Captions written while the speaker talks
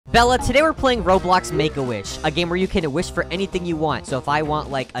Bella, today we're playing Roblox Make-A-Wish, a game where you can wish for anything you want. So if I want,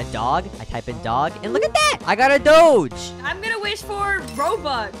 like, a dog, I type in dog, and look at that! I got a Doge! I'm gonna wish for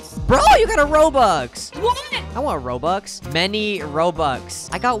Robux. Bro, you got a Robux! What? I want Robux. Many Robux.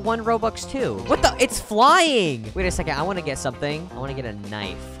 I got 1 Robux, too. What the? It's flying! Wait a second, I want to get something. I want to get a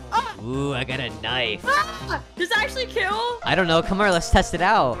knife. Ah! Ooh, I got a knife. Ah! Does it actually kill? I don't know. Come here, let's test it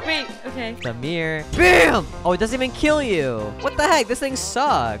out. Wait, okay. Come here. Bam! Oh, it doesn't even kill you. What the heck? This thing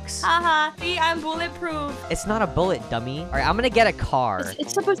sucks. Haha, see, I'm bulletproof. It's not a bullet, dummy. All right, I'm gonna get a car.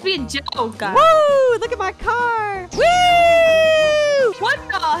 It's supposed to be a joke, guys. Woo! Look at my car. Woo! What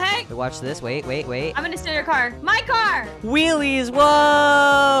the heck? Wait, watch this. Wait. I'm gonna steal your car. My car! Wheelies,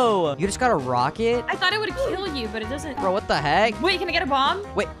 whoa! You just got a rocket? I thought it would kill you, but it doesn't. Bro, what the heck? Wait, can I get a bomb?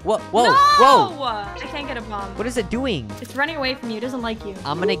 Wait, whoa. No! Whoa. I can't get a bomb. What is it doing? It's running away from you. It doesn't like you.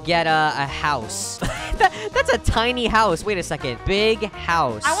 I'm gonna get a house. That's a tiny house. Wait a second. Big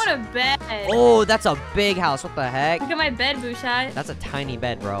house. I want a bed. Oh, that's a big house. What the heck? Look at my bed, Booshot. That's a tiny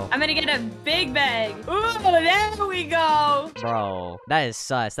bed, bro. I'm gonna get a big bag. Ooh, there we go. Bro, that is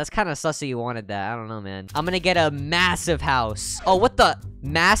sus. That's kind of sus that you wanted that. I don't know, man. I'm gonna get a massive house. Oh, what the?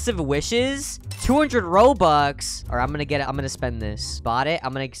 Massive wishes? 200 Robux. All right, I'm gonna spend this. Bought it.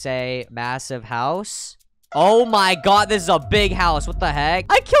 I'm gonna say massive house. Oh my god, this is a big house. What the heck?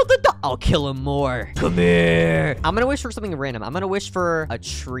 I killed the dog. I'll kill him more. Come here. I'm gonna wish for something random. I'm gonna wish for a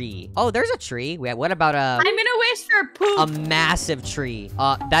tree. Oh, there's a tree. Wait, what about I'm gonna wish for poop. a massive tree?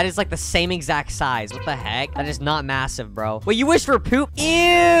 That is like the same exact size. What the heck? That is not massive, bro. Wait, you wish for poop? Ew.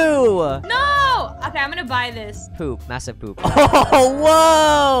 No. Okay, I'm gonna buy this. Poop. Massive poop. Oh,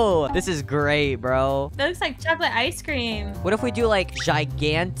 whoa. This is great, bro. That looks like chocolate ice cream. What if we do like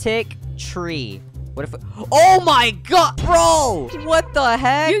gigantic tree? What if oh my god, bro! What the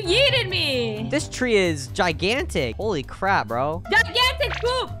heck? You yeeted me. This tree is gigantic. Holy crap, bro. Gigantic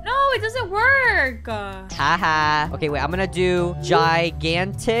poop. No, it doesn't work. Haha. Okay, wait. I'm gonna do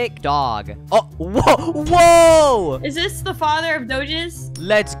gigantic dog. Oh, whoa, whoa! Is this the father of Doges?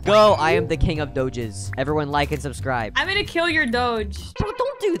 Let's go. I am the king of Doges. Everyone like and subscribe. I'm gonna kill your Doge. Bro,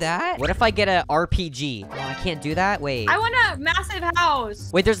 don't do that. What if I get a RPG? Oh, I can't do that. Wait. I want a massive house.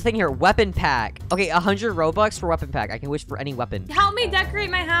 Wait, there's a thing here. Weapon pack. Okay, 100 Robux for weapon pack. I can wish for any weapon. Help me decorate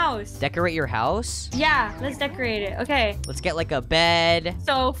my house. Decorate your house? Yeah, let's decorate it. Okay. Let's get like a bed.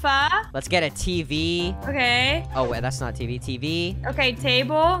 Sofa. Let's get a TV. Okay. Oh, wait, that's not TV. TV. Okay,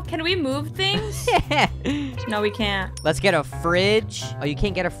 table. Can we move things? No, we can't. Let's get a fridge. Oh, you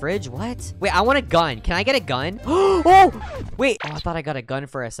can't get a fridge? What? Wait, I want a gun. Can I get a gun? Oh, wait. Oh, I thought I got a gun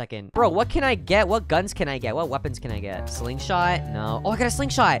for a second. Bro, what can I get? What guns can I get? What weapons can I get? Slingshot? No. Oh, I got a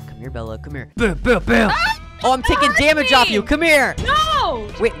slingshot. Come here, Bella. Come here. Bam, bam, bam. Oh, I'm taking damage off you. Come here. No.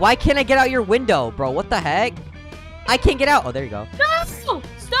 Wait, why can't I get out your window, bro? What the heck? I can't get out. Oh, there you go. No.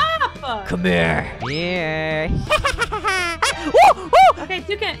 Stop. Come here. Here. Okay,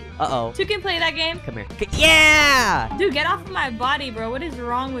 two can. Uh-oh. Two can play that game. Come here. Yeah! Dude, get off of my body, bro. What is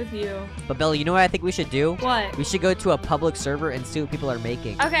wrong with you? But Bella, you know what I think we should do? What? We should go to a public server and see what people are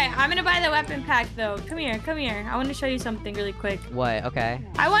making. Okay, I'm gonna buy the weapon pack, though. Come here, come here. I want to show you something really quick. What? Okay.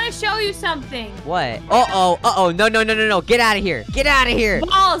 I want to show you something. What? Uh-oh. Uh-oh. No, no, no, no, no. Get out of here. Get out of here.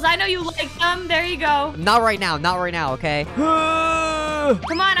 Balls, I know you like them. There you go. Not right now. Not right now, okay?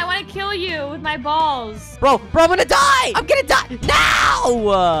 Come on, I want to kill you with my balls. Bro, I'm gonna die! I'm gonna die!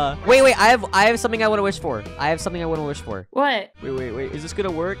 No! Wait, I have something I want to wish for. I have something I want to wish for. What? Wait. Is this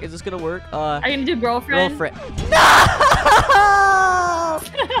gonna work? Is this gonna work? Are you gonna do girlfriend? No!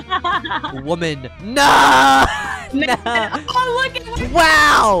 Woman. No! No. Oh, look at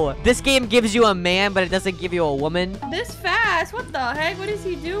Wow! This game gives you a man, but it doesn't give you a woman. this fast. What the heck? What is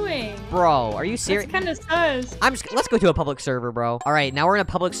he doing? Bro, are you serious? That's kind of sus. Let's go to a public server, bro. All right, now we're in a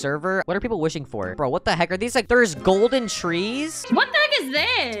public server. What are people wishing for? Bro, what the heck are these? Like, there's golden trees? What the heck is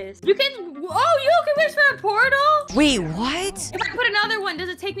this? You can. Oh, you can wish for a portal? Wait, what? If I put another one, does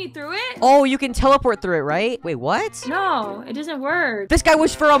it take me through it? Oh, you can teleport through it, right? Wait, what? No, it doesn't work. This guy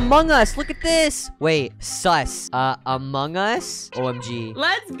wished for Among Us. Look at this. Wait, sus. Among Us? OMG.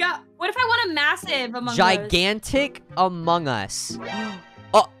 Let's go. What if I want a massive Among Us? Gigantic Among Us.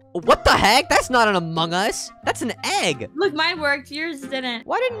 Oh, what the heck? That's not an Among Us. That's an egg. Look, mine worked. Yours didn't.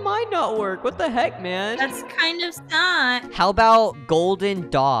 Why didn't mine not work? What the heck, man? That's kind of not. How about golden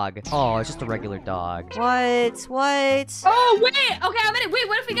dog? Oh, it's just a regular dog. What? Oh, wait. Okay, wait,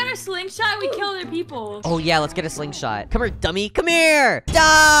 what if we got our slingshot and we kill other people? Oh, yeah, let's get a slingshot. Come here, dummy. Come here.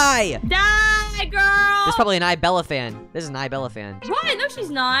 Die. Die. Hey, girl. This is probably an Bella fan. This is an Bella fan. What? No,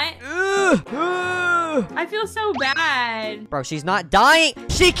 she's not. I feel so bad. Bro, she's not dying.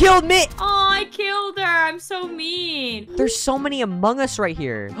 She killed me. Oh, I killed her. I'm so mean. There's so many Among Us right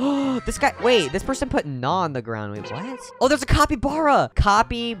here. This guy, wait, this person put gnaw on the ground. Wait, what? Oh, there's a capybara.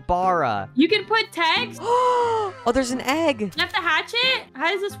 Capybara. You can put text. Oh, there's an egg. You have to hatch it?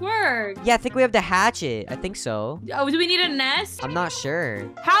 How does this work? Yeah, I think we have to hatch it. I think so. Oh, do we need a nest? I'm not sure.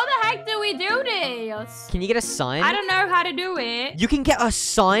 How the heck do we do this? Can you get a sun? I don't know how to do it. You can get a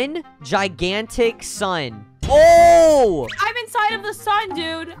sun? Gigantic sun. Oh! I'm inside of the sun,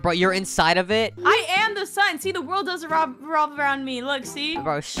 dude. Bro, you're inside of it? I am the sun. See, the world doesn't revolve around me. Look, see?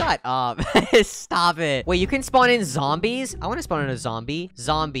 Bro, shut up. Stop it. Wait, you can spawn in zombies? I want to spawn in a zombie.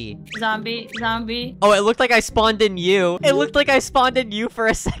 Zombie. Zombie. Zombie. Oh, it looked like I spawned in you. It looked like I spawned in you for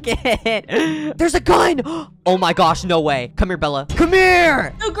a second. There's a gun. Oh my gosh, no way. Come here, Bella. Come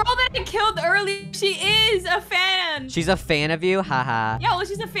here. The girl that I killed earlier, she is a fan. She's a fan of you? Haha. Yeah, well,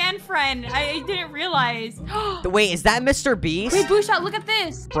 she's a fan friend. I didn't realize. Wait, is that Mr. Beast? Wait, Booshot, look at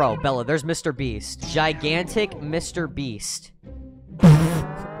this. Bro, Bella, there's Mr. Beast. Gigantic Mr. Beast.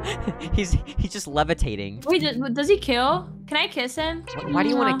 He's just levitating. Wait, does he kill? Can I kiss him? Why do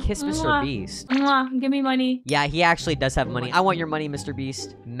you want to kiss Mr. Beast? Give me money. Yeah, he actually does have money. I want your money, Mr.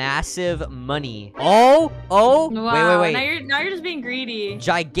 Beast. Massive money. Oh. Wow. Wait. Now you're just being greedy.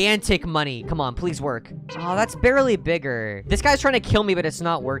 Gigantic money. Come on, please work. Oh, that's barely bigger. This guy's trying to kill me, but it's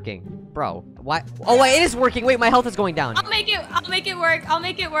not working. Bro, why? Oh, wait, it is working. Wait, my health is going down. I'll make it work. I'll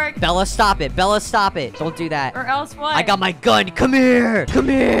make it work. Bella, stop it. Bella, stop it. Don't do that. Or else what? I got my gun. Come here. Come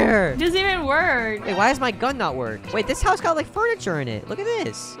here. It doesn't even work. Wait, why does my gun not work? Wait, this house got like furniture in it. Look at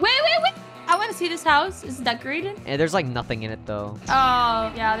this. Wait. I want to see this house. Is it decorated? And there's like nothing in it though.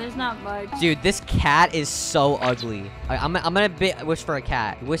 Oh, yeah, there's not much. Dude, this cat is so ugly. I'm gonna wish for a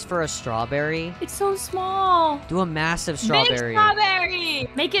cat. Wish for a strawberry. It's so small. Do a massive strawberry. Big strawberry.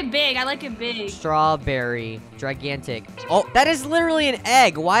 Make it big. I like it big. Strawberry. Gigantic. Oh, that is literally an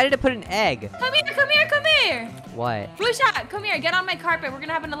egg. Why did it put an egg? Come here. What? Booshot, come here. Get on my carpet. We're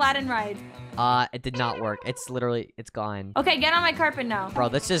gonna have an Aladdin ride. It did not work. It's gone. Okay, get on my carpet now. Bro,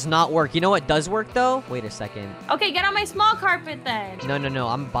 this does not work. You know what does work though? Wait a second. Okay, get on my small carpet then. No.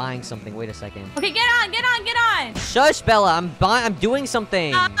 I'm buying something. Wait a second. Okay, get on. Shush, Bella. I'm doing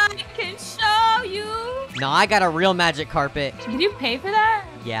something. I can show you. No, I got a real magic carpet. Did you pay for that?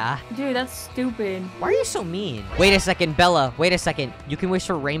 Yeah. Dude, that's stupid. Why are you so mean? Wait a second, Bella. Wait a second. You can wish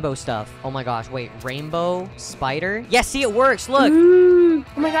for rainbow stuff. Oh my gosh. Wait, rainbow spider? Yeah, see, it works. Look. Ooh.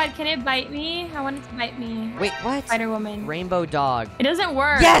 Oh my god, can it bite me? I want it to bite me. Wait, what? Spider woman. Rainbow dog. It doesn't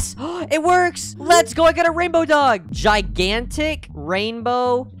work. Yes! It works! Let's go. I got a rainbow dog. Gigantic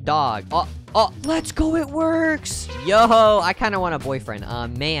rainbow dog. Oh, let's go. It works. Yo, I kind of want a boyfriend.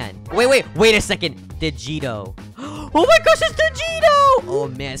 Man. Wait a second. Digito. Oh my gosh, it's Digito! Oh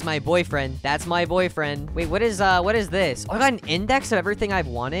man, it's my boyfriend. That's my boyfriend. Wait, what is this? Oh, I got an index of everything I've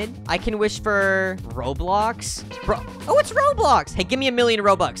wanted. I can wish for Roblox. Bro, oh, it's Roblox. Hey, give me 1,000,000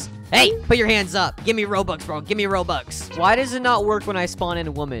 Robux. Hey, put your hands up. Give me Robux, bro. Give me Robux. Why does it not work when I spawn in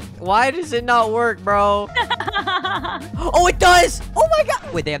a woman? Why does it not work, bro? Oh, it does! Oh my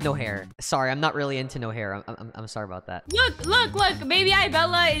god! Wait, they have no hair. Sorry, I'm not really into no hair. I'm sorry about that. Look. Baby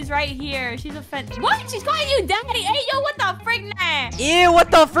Bella is right here. She's a fan. What? She's calling you daddy. Hey, yo, what the frick, nah? Ew,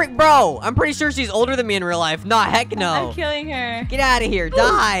 what the frick, bro? I'm pretty sure she's older than me in real life. Nah, heck no. I'm killing her. Get out of here.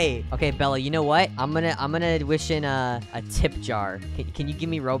 Die. Okay, Bella, you know what? I'm gonna wish in a tip jar. Can you give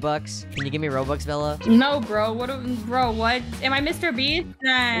me Robux? Can you give me Robux, Bella? No, bro. What? Am I Mr. Beast?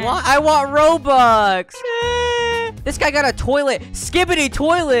 Nah. What? I want Robux. This guy got a toilet. Skibbity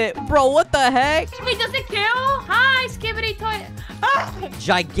toilet. Bro, what the heck? Wait, does it kill? Hi, Skibbity toilet.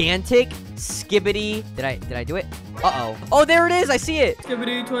 Gigantic skibbity. Did I do it? Uh-oh. Oh, there it is. I see it.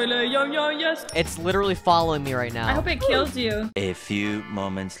 Skibbity toilet. Yum, yes. It's literally following me right now. I hope it kills you. A few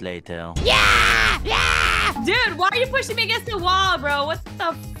moments later. Yeah! Dude, why are you pushing me against the wall, bro? What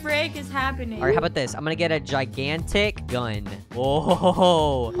the frick is happening? All right, how about this? I'm gonna get a gigantic gun.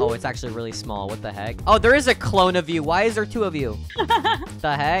 Oh, it's actually really small. What the heck? Oh, there is a clone of you. Why is there 2 of you?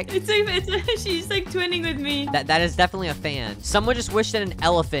 The heck? She's like twinning with me. That is definitely a fan. Someone just wished in an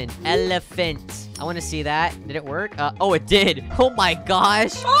elephant. Elephant. I want to see that. Did it work? Oh, it did. Oh my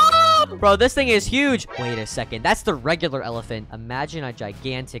gosh. Oh! Bro, this thing is huge. Wait a second. That's the regular elephant. Imagine a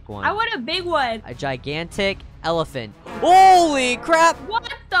gigantic one. I want a big one. A gigantic elephant. Holy crap.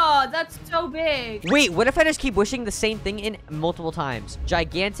 What the? That's so big. Wait, what if I just keep wishing the same thing in multiple times?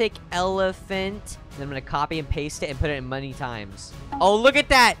 Gigantic elephant. Then I'm gonna copy and paste it and put it in many times. Oh, look at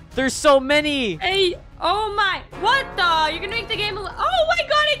that. There's so many. Hey, oh my. What the? You're gonna make the game. Oh my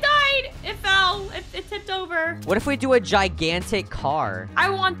god, it died. It fell. What if we do a gigantic car? I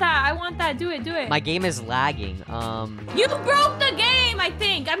want that. I want that. Do it. Do it. My game is lagging. You broke the game, I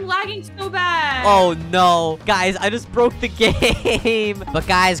think. I'm lagging so bad. Oh no. Guys, I just broke the game. But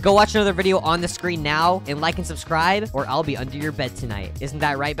guys, go watch another video on the screen now and like and subscribe or I'll be under your bed tonight. Isn't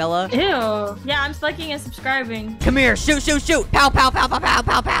that right, Bella? Ew. Yeah, I'm liking and subscribing. Come here. Shoot, shoot, shoot. Pow, pow, pow, pow, pow,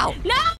 pow, pow. No!